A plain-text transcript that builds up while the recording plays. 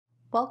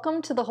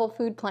Welcome to the Whole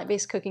Food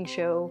Plant-Based Cooking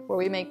Show, where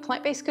we make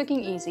plant-based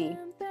cooking easy.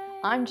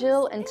 I'm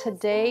Jill, and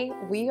today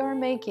we are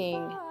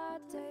making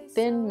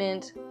thin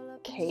mint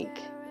cake.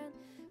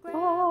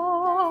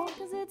 Oh.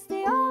 It's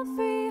the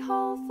all-free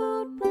whole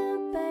food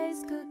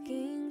plant-based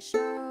cooking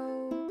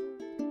show.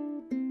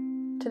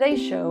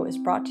 Today's show is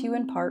brought to you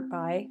in part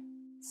by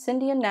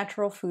Scindian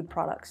Natural Food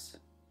Products.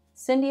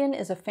 Scindian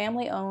is a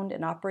family-owned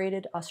and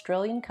operated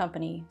Australian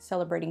company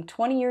celebrating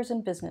 20 years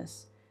in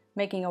business,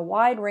 making a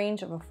wide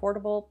range of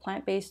affordable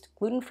plant-based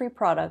gluten-free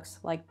products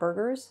like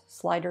burgers,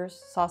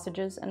 sliders,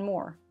 sausages, and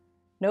more.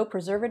 No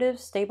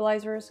preservatives,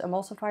 stabilizers,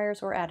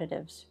 emulsifiers, or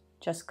additives.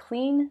 Just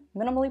clean,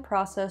 minimally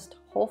processed,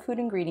 whole food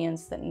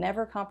ingredients that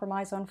never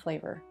compromise on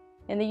flavor.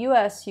 In the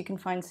US, you can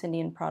find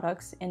Scindian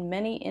products in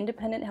many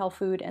independent health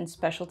food and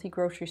specialty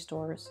grocery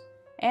stores,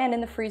 and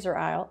in the freezer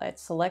aisle at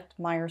select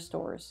Meijer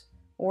stores,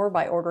 or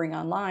by ordering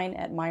online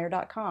at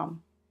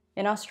meijer.com.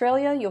 In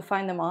Australia, you'll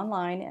find them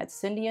online at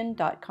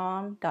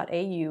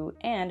scindian.com.au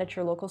and at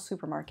your local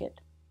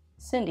supermarket.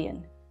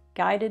 Scindian,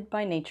 guided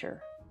by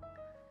nature.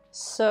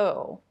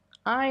 So,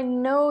 I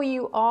know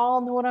you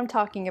all know what I'm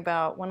talking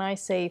about when I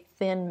say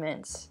thin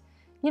mints.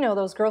 You know,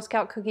 those Girl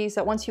Scout cookies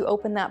that once you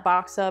open that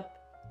box up,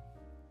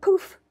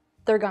 poof,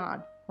 they're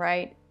gone,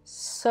 right?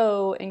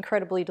 So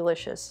incredibly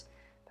delicious,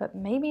 but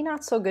maybe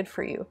not so good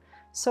for you.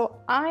 So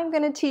I'm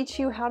gonna teach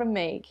you how to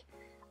make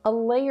a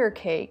layer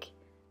cake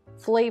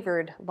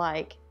flavored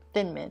like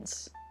thin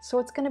mints. So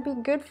it's gonna be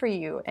good for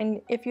you.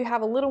 And if you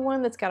have a little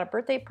one that's got a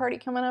birthday party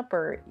coming up,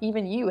 or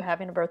even you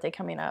having a birthday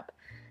coming up,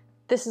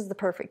 this is the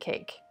perfect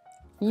cake.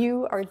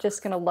 You are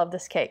just gonna love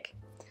this cake.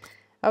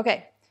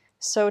 Okay,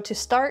 so to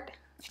start,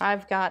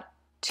 I've got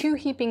 2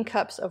 heaping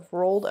cups of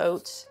rolled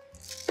oats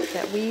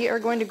that we are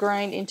going to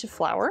grind into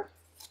flour.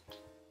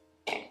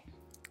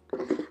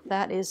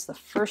 That is the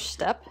first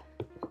step.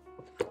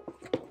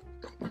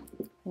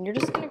 And you're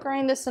just gonna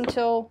grind this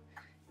until,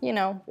 you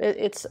know,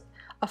 it's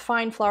a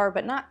fine flour,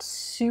 but not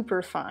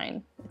super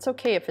fine. It's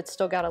okay if it's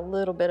still got a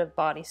little bit of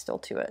body still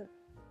to it.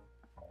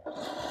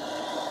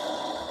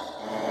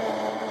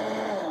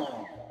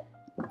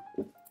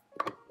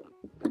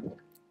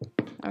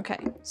 Okay,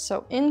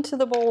 so into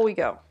the bowl we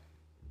go.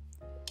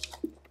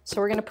 So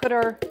we're gonna put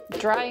our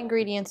dry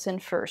ingredients in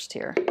first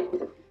here.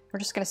 We're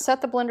just gonna set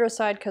the blender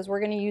aside because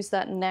we're gonna use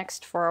that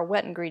next for our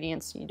wet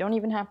ingredients. You don't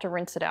even have to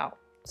rinse it out,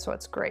 so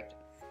it's great.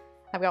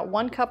 I've got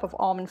 1 cup of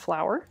almond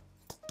flour,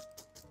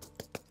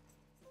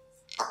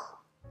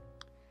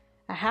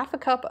 a 1/2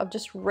 cup of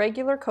just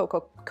regular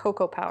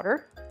cocoa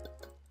powder,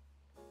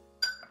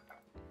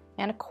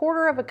 and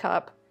 1/4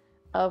 cup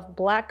of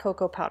black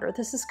cocoa powder.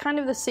 This is kind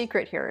of the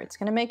secret here. It's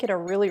gonna make it a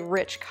really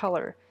rich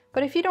color.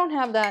 But if you don't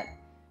have that,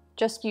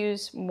 just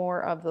use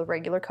more of the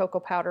regular cocoa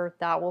powder.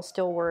 That will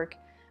still work.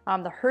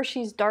 The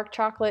Hershey's dark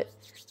chocolate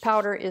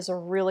powder is a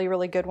really,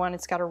 really good one.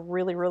 It's got a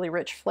really, really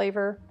rich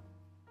flavor.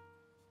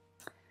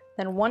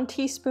 Then 1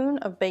 teaspoon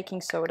of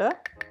baking soda.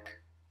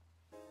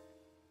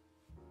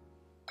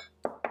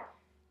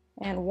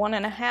 And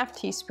 1½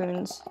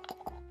 teaspoons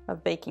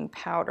of baking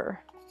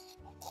powder.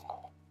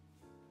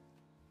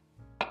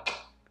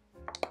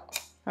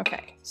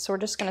 Okay, so we're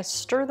just gonna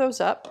stir those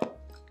up.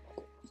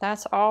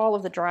 That's all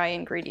of the dry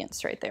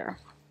ingredients right there.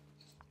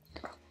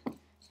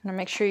 And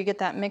make sure you get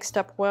that mixed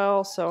up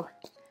well so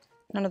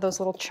none of those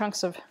little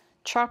chunks of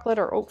chocolate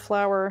or oat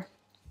flour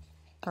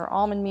or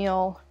almond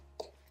meal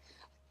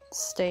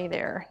stay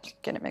there.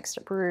 Get it mixed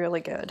up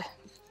really good.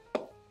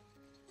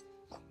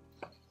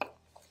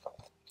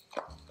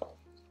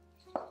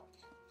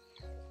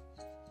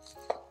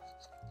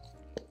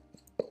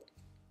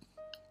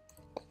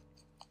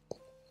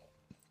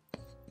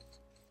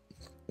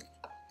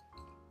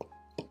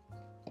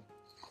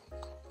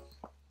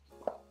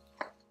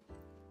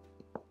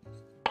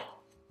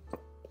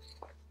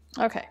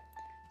 Okay,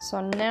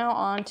 so now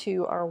on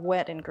to our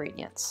wet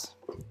ingredients.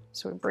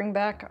 So we bring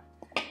back our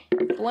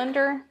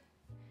blender,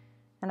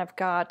 and I've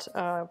got,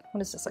 what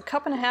is this, 1.5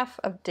 cups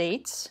of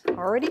dates,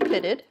 already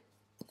pitted,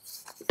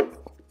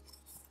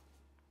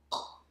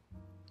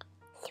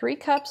 3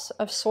 cups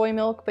of soy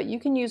milk, but you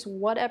can use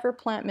whatever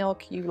plant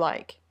milk you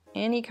like.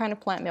 Any kind of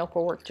plant milk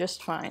will work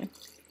just fine.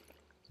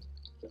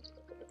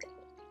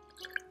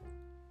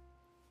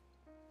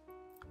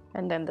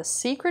 And then the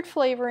secret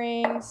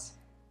flavorings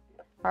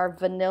are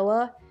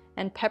vanilla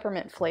and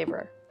peppermint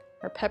flavor,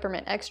 or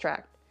peppermint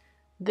extract.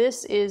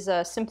 This is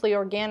simply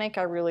organic.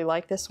 I really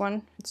like this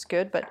one. It's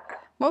good, but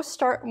most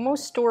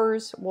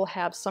stores will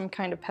have some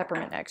kind of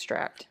peppermint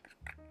extract.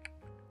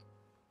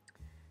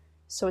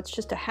 So it's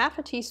just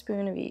 1/2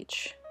 teaspoon of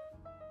each.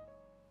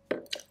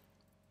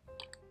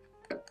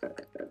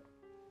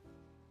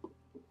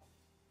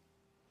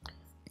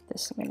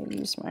 This I'm going to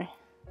use my,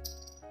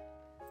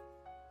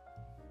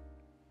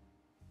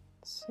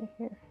 let's see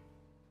here.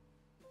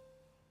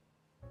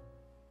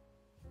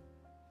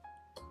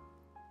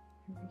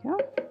 There we go.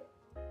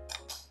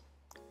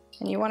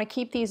 And you want to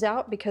keep these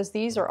out because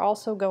these are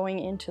also going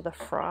into the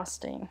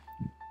frosting.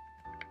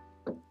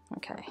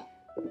 Okay.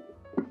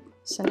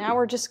 So now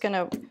we're just going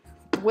to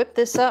whip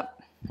this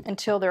up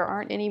until there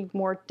aren't any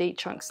more date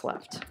chunks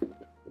left.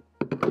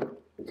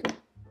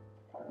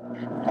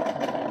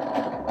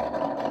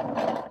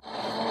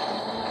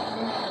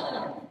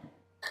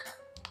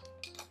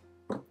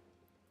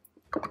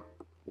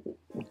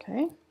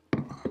 Okay,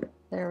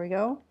 there we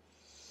go.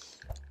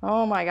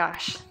 Oh my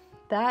gosh,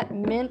 that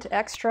mint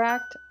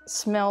extract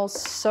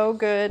smells so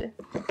good.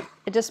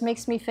 It just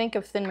makes me think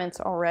of Thin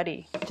Mints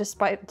already, just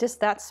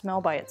that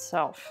smell by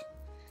itself.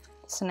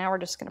 So now we're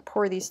just gonna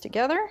pour these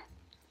together,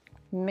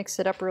 mix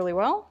it up really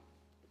well.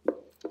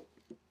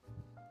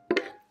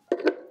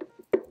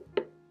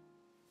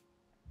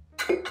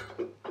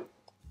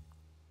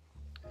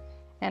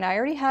 And I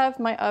already have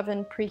my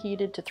oven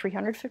preheated to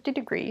 350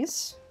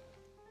 degrees.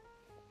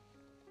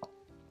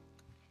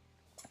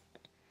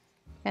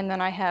 And then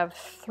I have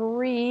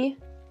 3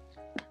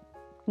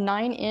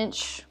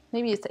 9-inch,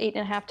 maybe it's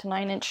 8.5 to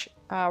 9-inch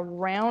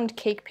round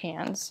cake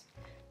pans,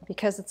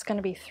 because it's going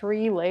to be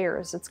 3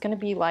 layers. It's going to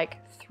be like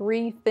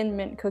 3 Thin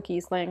Mint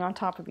cookies laying on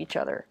top of each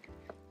other.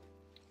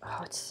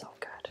 Oh, it's so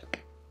good.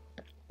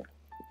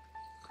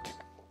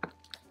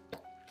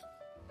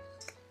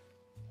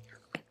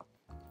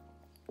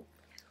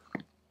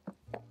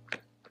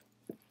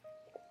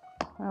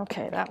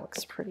 Okay, that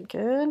looks pretty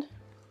good.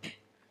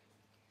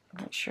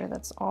 Make sure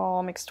that's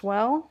all mixed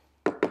well.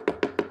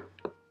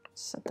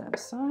 Set that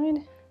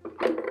aside.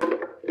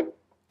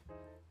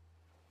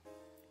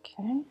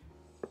 Okay.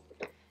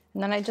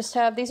 And then I just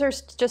have, these are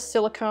just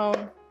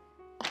silicone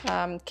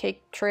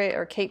cake tray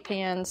or cake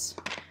pans.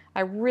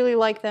 I really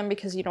like them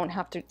because you don't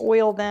have to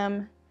oil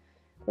them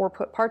or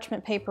put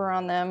parchment paper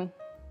on them.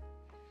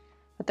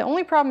 But the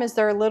only problem is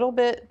they're a little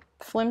bit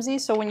flimsy,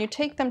 so when you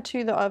take them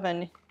to the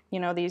oven, you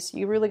know, these,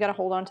 you really got to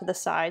hold on to the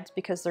sides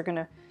because they're going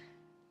to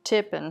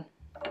tip and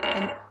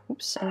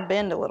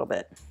bend a little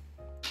bit.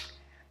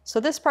 So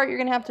this part you're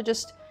going to have to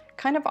just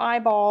kind of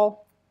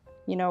eyeball,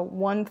 you know,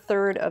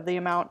 1/3 of the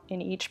amount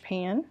in each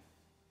pan.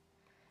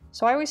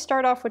 So I always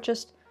start off with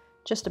just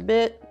a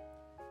bit,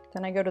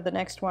 then I go to the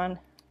next one,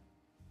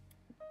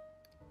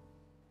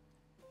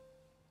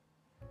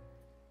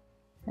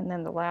 and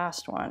then the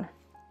last one,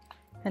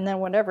 and then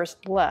whatever's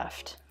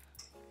left,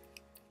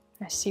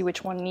 I see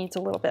which one needs a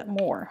little bit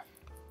more.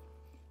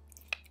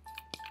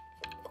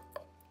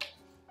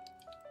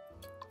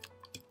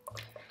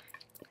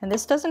 And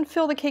this doesn't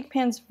fill the cake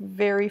pans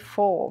very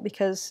full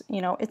because,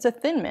 you know, it's a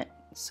Thin Mint,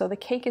 so the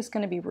cake is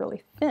going to be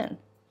really thin.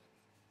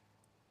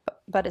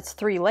 But it's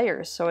 3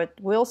 layers, so it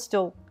will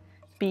still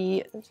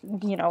be,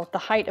 you know, the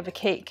height of a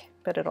cake,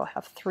 but it'll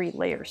have 3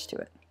 layers to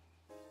it.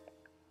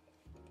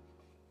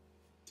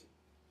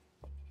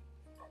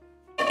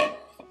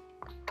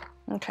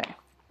 Okay.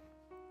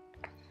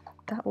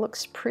 That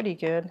looks pretty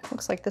good.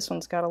 Looks like this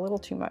one's got a little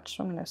too much,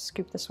 so I'm going to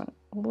scoop this one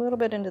a little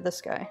bit into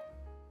this guy.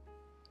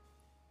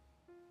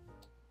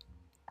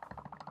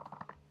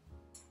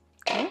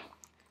 Okay.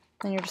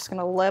 Then you're just going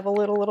to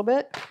level it a little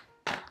bit.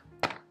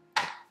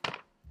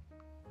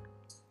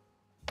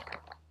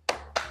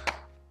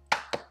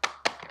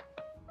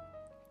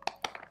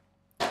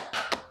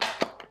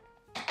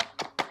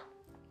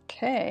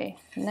 Okay,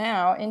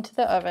 now into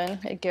the oven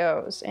it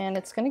goes, and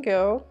it's going to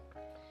go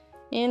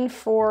in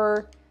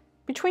for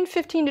between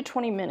 15 to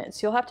 20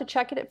 minutes. You'll have to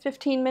check it at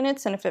 15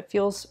 minutes, and if it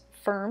feels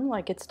firm,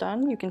 like it's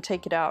done, you can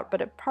take it out,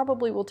 but it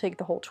probably will take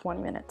the whole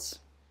 20 minutes.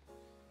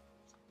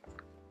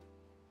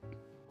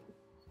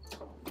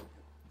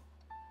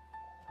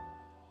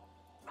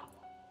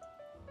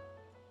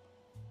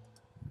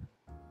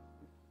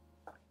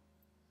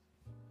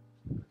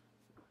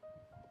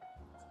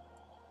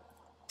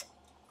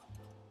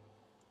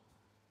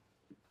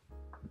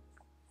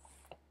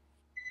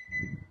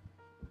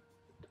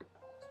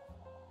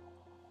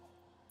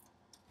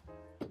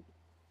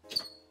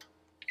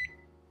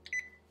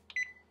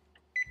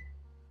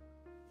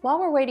 While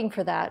we're waiting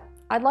for that,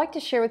 I'd like to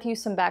share with you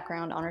some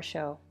background on our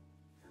show.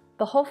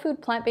 The Whole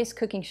Food Plant-Based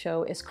Cooking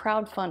Show is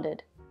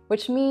crowd-funded,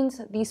 which means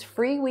these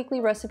free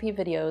weekly recipe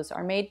videos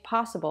are made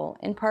possible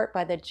in part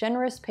by the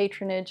generous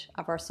patronage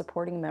of our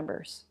supporting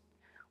members.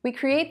 We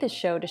create this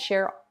show to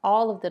share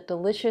all of the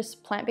delicious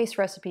plant-based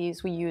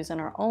recipes we use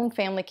in our own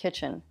family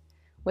kitchen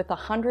with the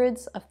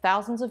hundreds of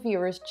thousands of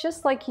viewers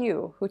just like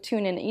you who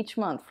tune in each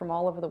month from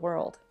all over the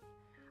world.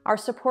 Our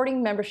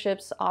supporting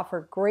memberships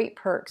offer great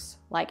perks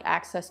like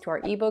access to our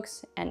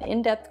ebooks and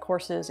in-depth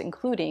courses,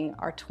 including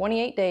our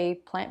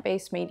 28-day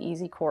Plant-Based Made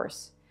Easy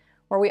course,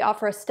 where we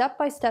offer a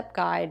step-by-step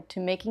guide to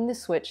making the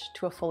switch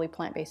to a fully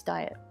plant-based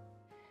diet.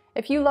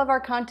 If you love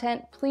our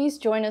content, please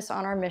join us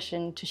on our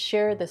mission to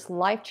share this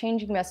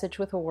life-changing message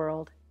with the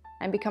world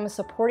and become a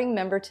supporting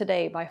member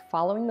today by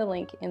following the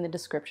link in the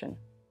description.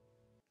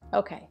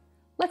 Okay,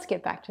 let's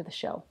get back to the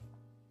show.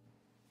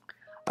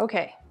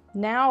 Okay.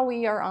 Now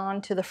we are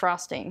on to the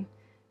frosting.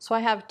 So I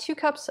have 2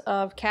 cups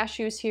of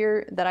cashews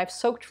here that I've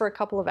soaked for a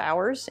couple of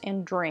hours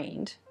and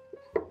drained.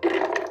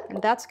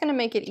 And that's going to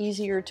make it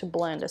easier to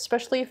blend,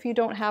 especially if you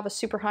don't have a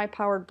super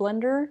high-powered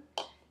blender.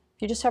 If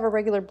you just have a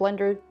regular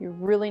blender, you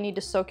really need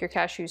to soak your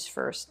cashews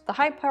first. The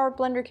high-powered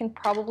blender can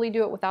probably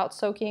do it without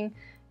soaking.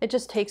 It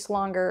just takes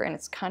longer and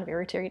it's kind of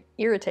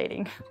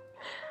irritating.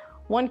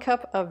 1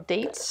 cup of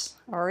dates,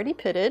 already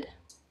pitted.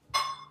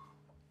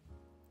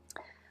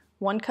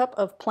 1 cup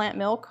of plant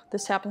milk.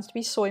 This happens to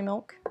be soy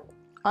milk.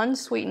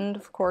 Unsweetened,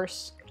 of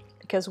course,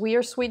 because we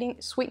are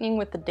sweetening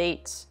with the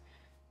dates.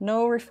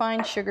 No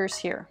refined sugars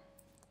here.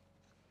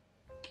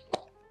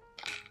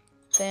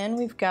 Then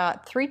we've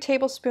got 3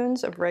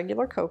 tablespoons of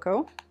regular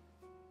cocoa.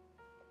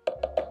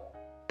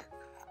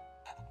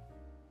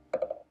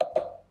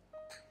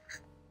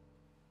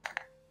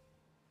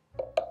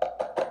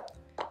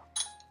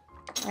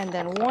 And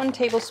then 1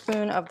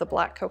 tablespoon of the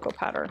black cocoa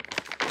powder.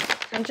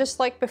 And just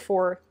like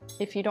before,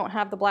 if you don't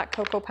have the black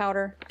cocoa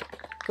powder,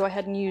 go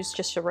ahead and use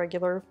just a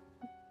regular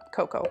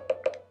cocoa.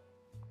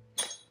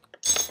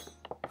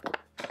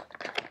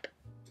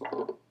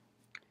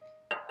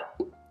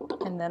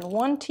 And then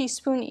 1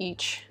 teaspoon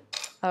each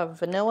of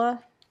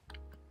vanilla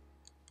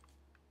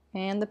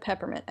and the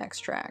peppermint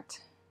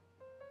extract.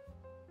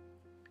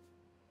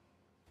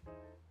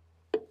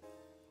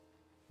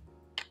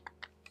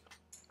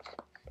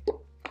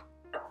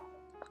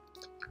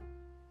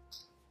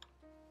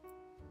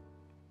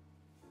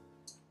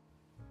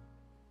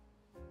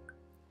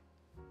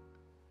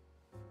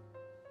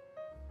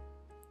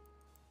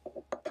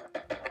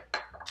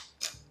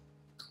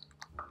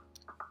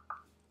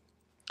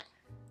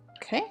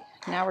 Okay,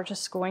 now we're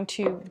just going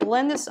to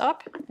blend this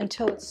up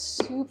until it's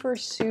super,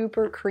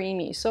 super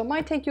creamy. So it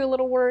might take you a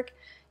little work.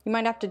 You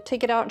might have to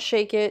take it out and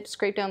shake it,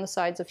 scrape down the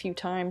sides a few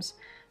times.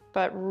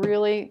 But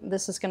really,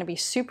 this is going to be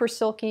super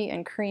silky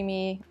and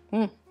creamy.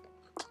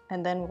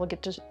 And then we'll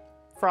get to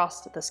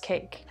frost this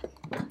cake.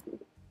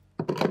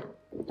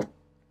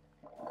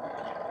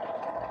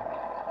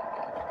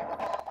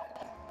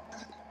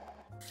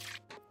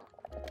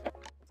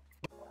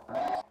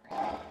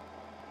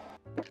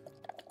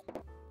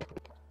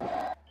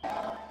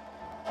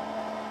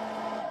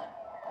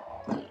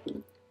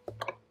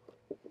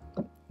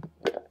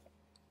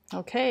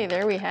 Okay,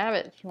 there we have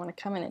it. If you want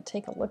to come in and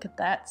take a look at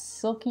that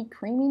silky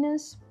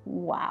creaminess,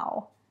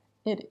 wow,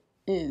 it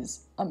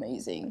is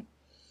amazing.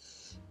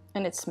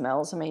 And it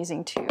smells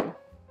amazing too.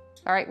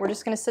 All right, we're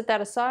just gonna set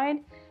that aside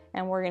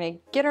and we're gonna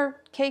get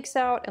our cakes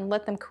out and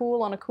let them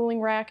cool on a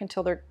cooling rack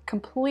until they're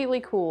completely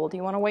cooled.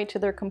 You wanna wait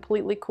till they're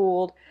completely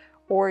cooled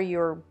or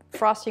your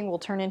frosting will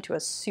turn into a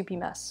soupy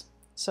mess.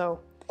 So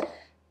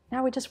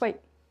now we just wait.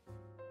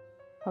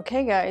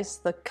 Okay guys,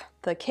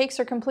 the cakes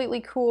are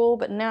completely cool,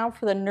 but now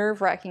for the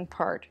nerve-wracking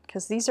part,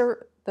 because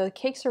the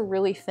cakes are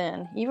really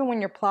thin. Even when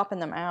you're plopping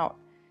them out,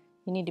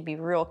 you need to be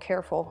real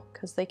careful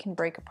because they can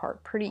break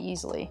apart pretty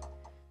easily.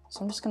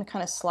 So I'm just gonna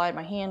kind of slide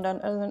my hand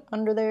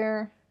under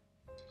there.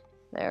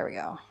 There we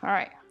go. All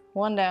right,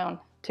 1 down,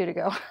 2 to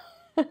go.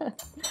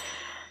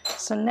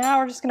 So now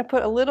we're just gonna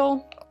put a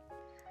little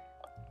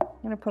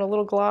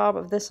glob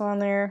of this on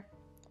there.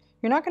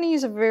 You're not gonna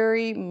use it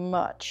very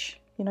much.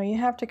 You know, you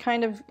have to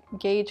kind of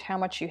gauge how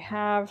much you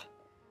have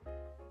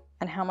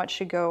and how much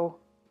should go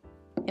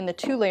in the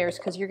 2 layers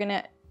because you're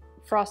gonna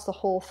frost the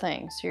whole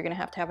thing. So you're gonna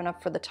have to have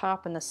enough for the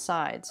top and the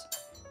sides.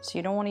 So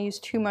you don't wanna use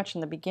too much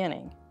in the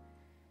beginning.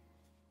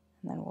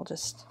 And then we'll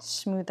just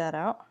smooth that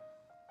out.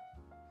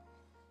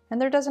 And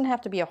there doesn't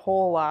have to be a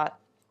whole lot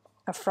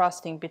of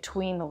frosting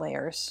between the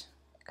layers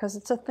because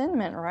it's a thin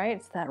mint, right?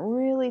 It's that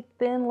really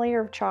thin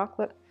layer of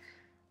chocolate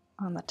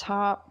on the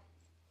top.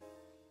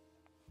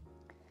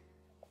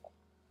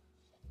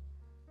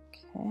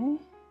 Okay.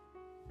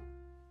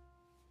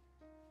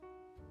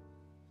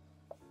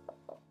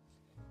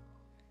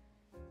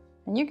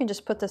 And you can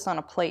just put this on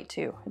a plate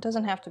too. It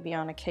doesn't have to be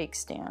on a cake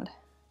stand.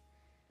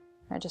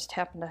 I just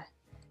happened to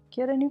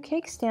get a new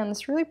cake stand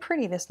that's really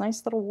pretty, this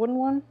nice little wooden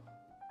one.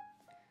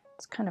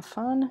 It's kind of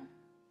fun.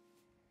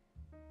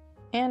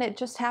 And it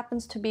just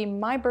happens to be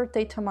my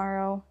birthday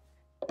tomorrow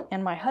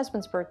and my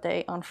husband's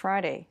birthday on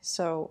Friday.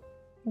 So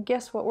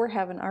guess what, we're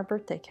having our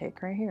birthday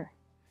cake right here.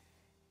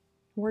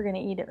 We're gonna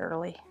eat it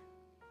early.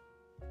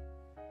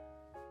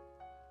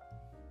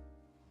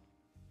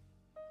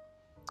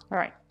 All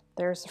right,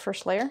 there's the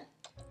first layer.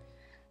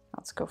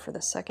 Let's go for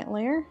the second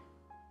layer.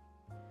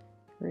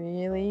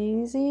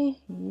 Really easy,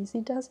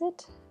 easy does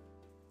it.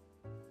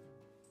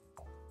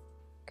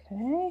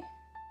 Okay,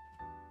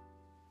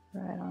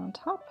 right on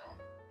top.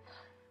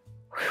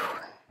 Whew.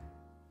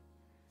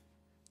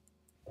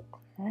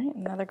 All right,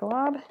 another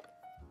glob.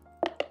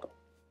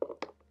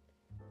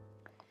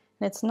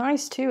 And it's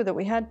nice too that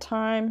we had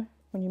time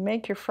when you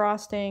make your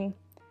frosting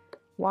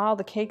while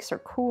the cakes are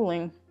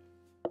cooling.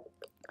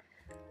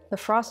 The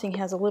frosting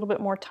has a little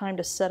bit more time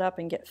to set up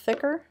and get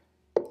thicker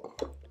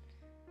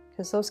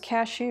because those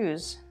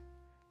cashews,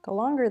 the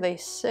longer they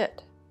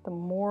sit, the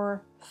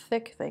more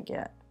thick they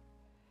get.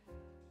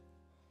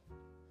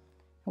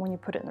 And when you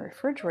put it in the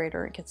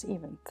refrigerator, it gets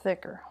even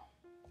thicker.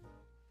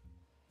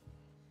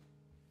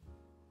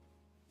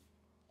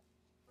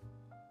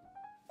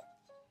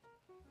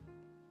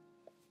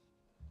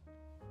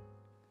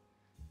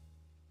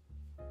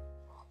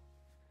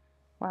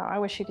 Wow, I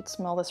wish you could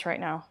smell this right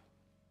now.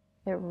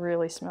 It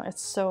really smells,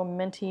 it's so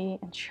minty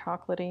and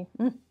chocolatey.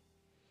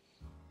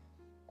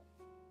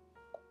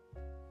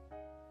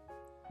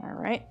 All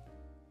right.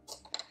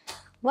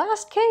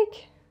 Last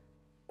cake.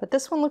 But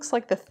this one looks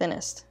like the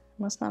thinnest.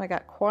 Must not have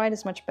got quite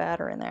as much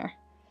batter in there.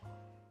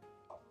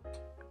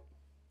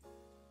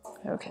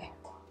 Okay.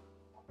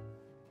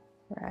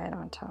 Right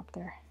on top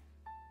there.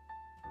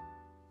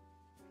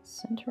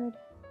 Centered.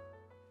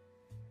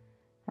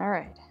 All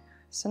right.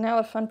 So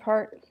now the fun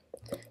part,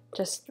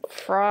 just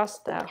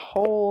frost that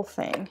whole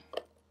thing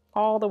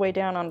all the way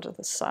down onto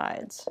the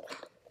sides.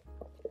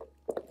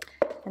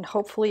 And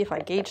hopefully if I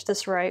gauge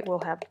this right, we'll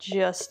have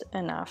just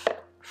enough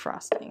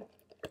frosting.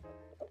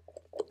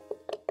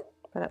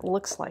 But it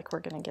looks like we're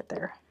gonna get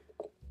there.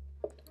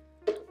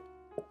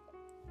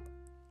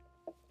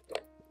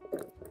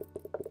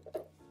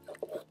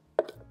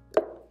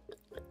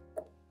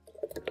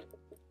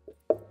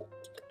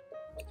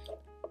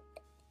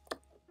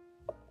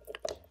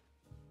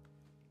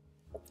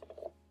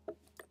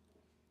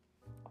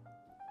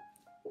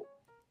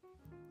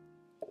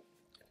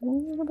 A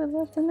little bit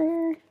left in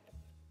there.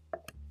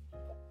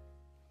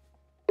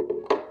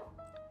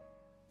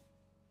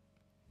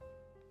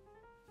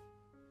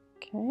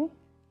 Okay.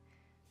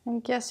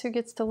 And guess who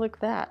gets to lick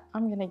that?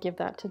 I'm gonna give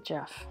that to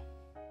Jeff.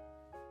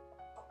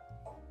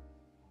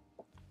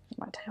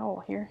 My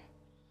towel here.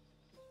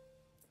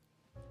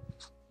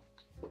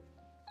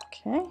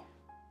 Okay.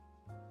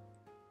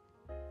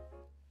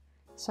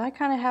 So I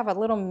kind of have a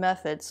little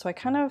method. So I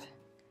kind of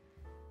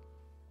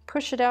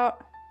push it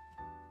out,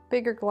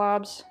 bigger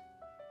globs,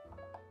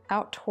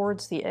 out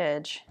towards the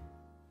edge.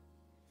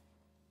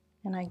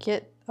 And I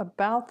get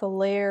about the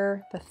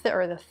layer, the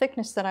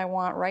thickness that I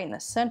want right in the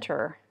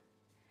center.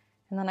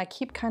 And then I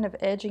keep kind of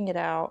edging it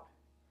out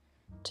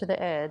to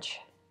the edge.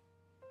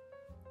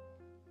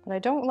 But I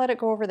don't let it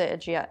go over the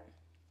edge yet.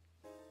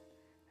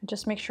 I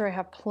just make sure I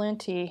have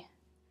plenty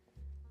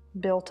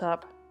built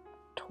up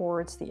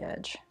towards the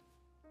edge.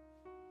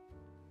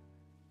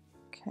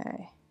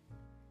 Okay.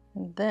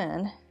 And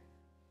then,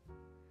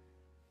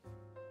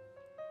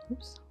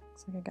 oops,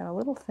 looks like I got a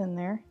little thin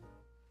there.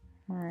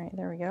 All right,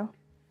 there we go.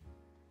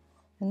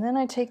 And then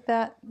I take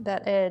that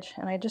edge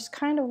and I just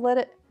kind of let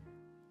it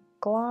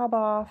glob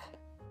off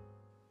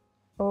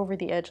over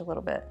the edge a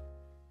little bit.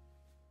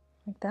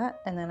 Like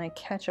that. And then I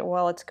catch it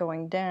while it's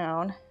going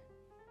down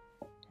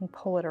and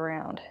pull it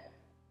around.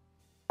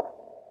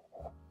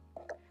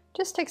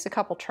 Just takes a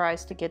couple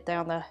tries to get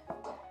down the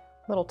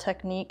little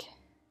technique.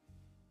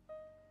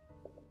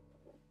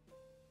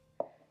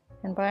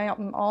 And by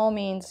all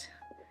means,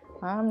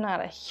 I'm not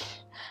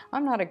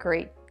a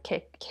great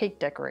cake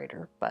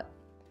decorator, but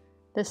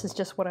this is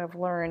just what I've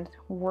learned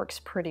works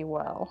pretty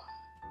well.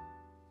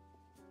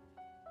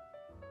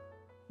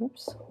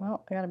 Oops,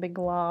 well, I got a big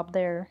glob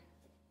there.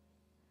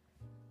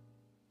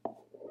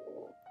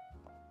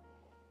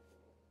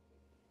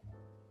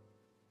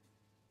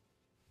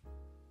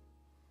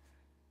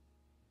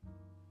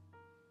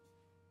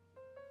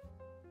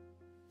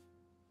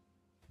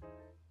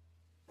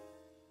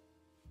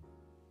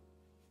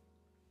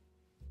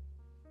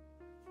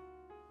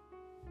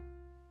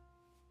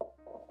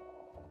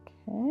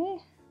 Okay,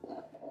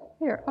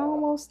 we're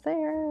almost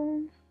there.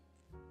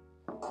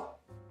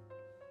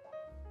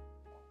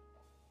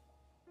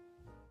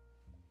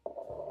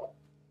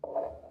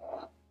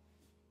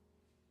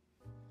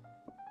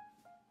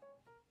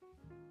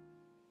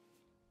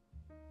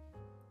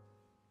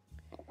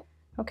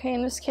 Okay,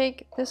 in this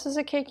cake, this is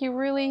a cake you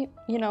really,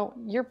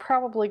 you're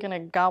probably gonna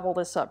gobble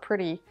this up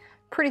pretty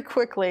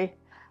quickly,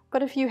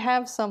 but if you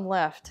have some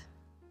left,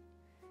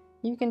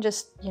 you can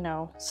just,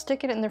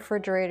 stick it in the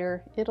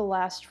refrigerator. It'll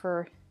last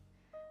for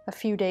a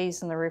few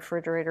days in the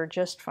refrigerator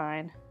just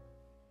fine.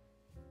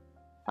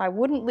 I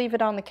wouldn't leave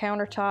it on the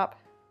countertop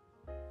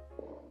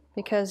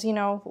because,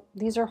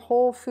 these are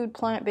whole food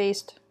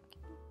plant-based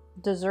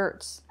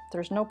desserts.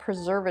 There's no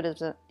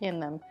preservatives in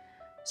them.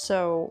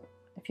 So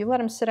if you let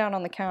them sit out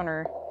on the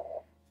counter,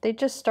 they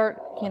just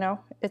start,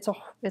 it's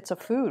a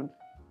food,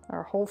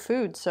 or whole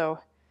food, so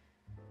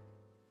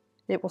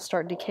it will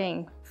start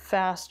decaying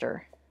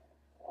faster.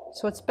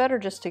 So it's better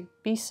just to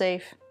be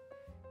safe,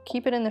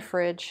 keep it in the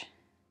fridge.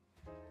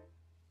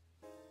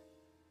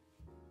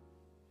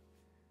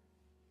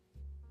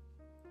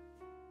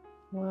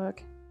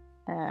 Look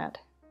at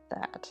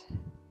that.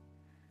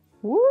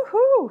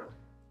 Woohoo!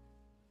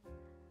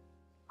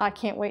 I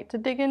can't wait to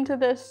dig into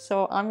this,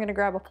 so I'm gonna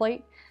grab a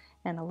plate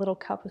and a little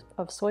cup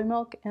of soy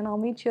milk, and I'll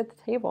meet you at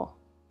the table.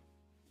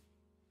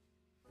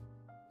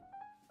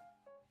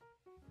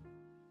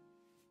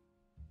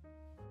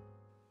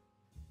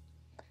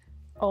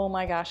 Oh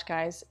my gosh,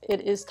 guys,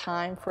 it is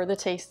time for the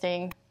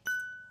tasting.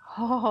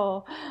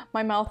 Oh,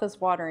 my mouth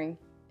is watering.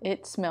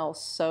 It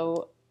smells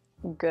so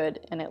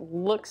good and it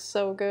looks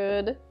so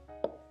good.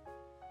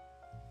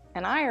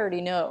 And I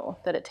already know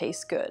that it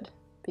tastes good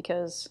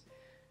because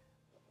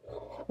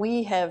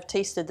we have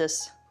tasted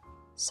this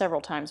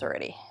several times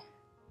already.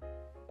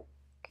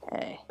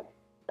 Okay.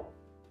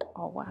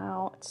 Oh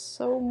wow, it's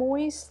so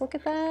moist. Look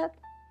at that.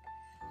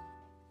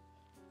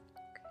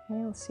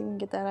 Okay, let's see if we can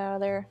get that out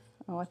of there.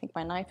 Oh, I think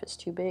my knife is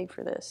too big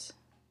for this.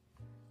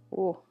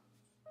 Ooh.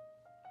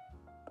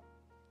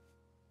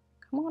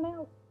 Come on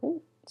out.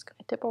 Ooh, Just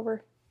gonna tip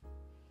over.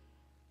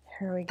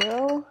 Here we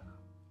go.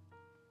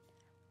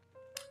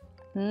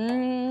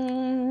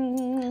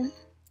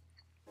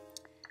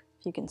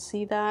 If you can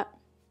see that.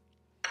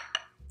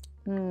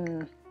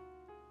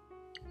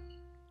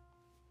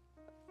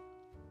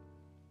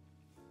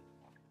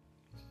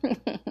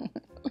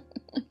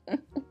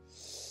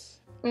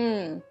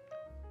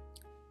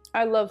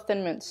 I love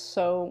Thin Mints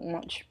so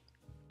much.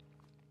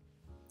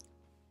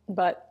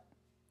 But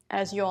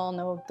as you all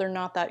know, they're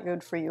not that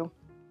good for you.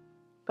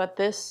 But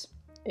this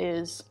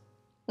is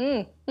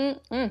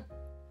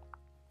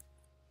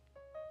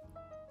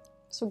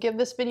So give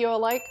this video a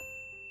like.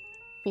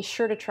 Be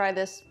sure to try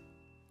this,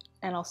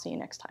 and I'll see you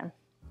next time.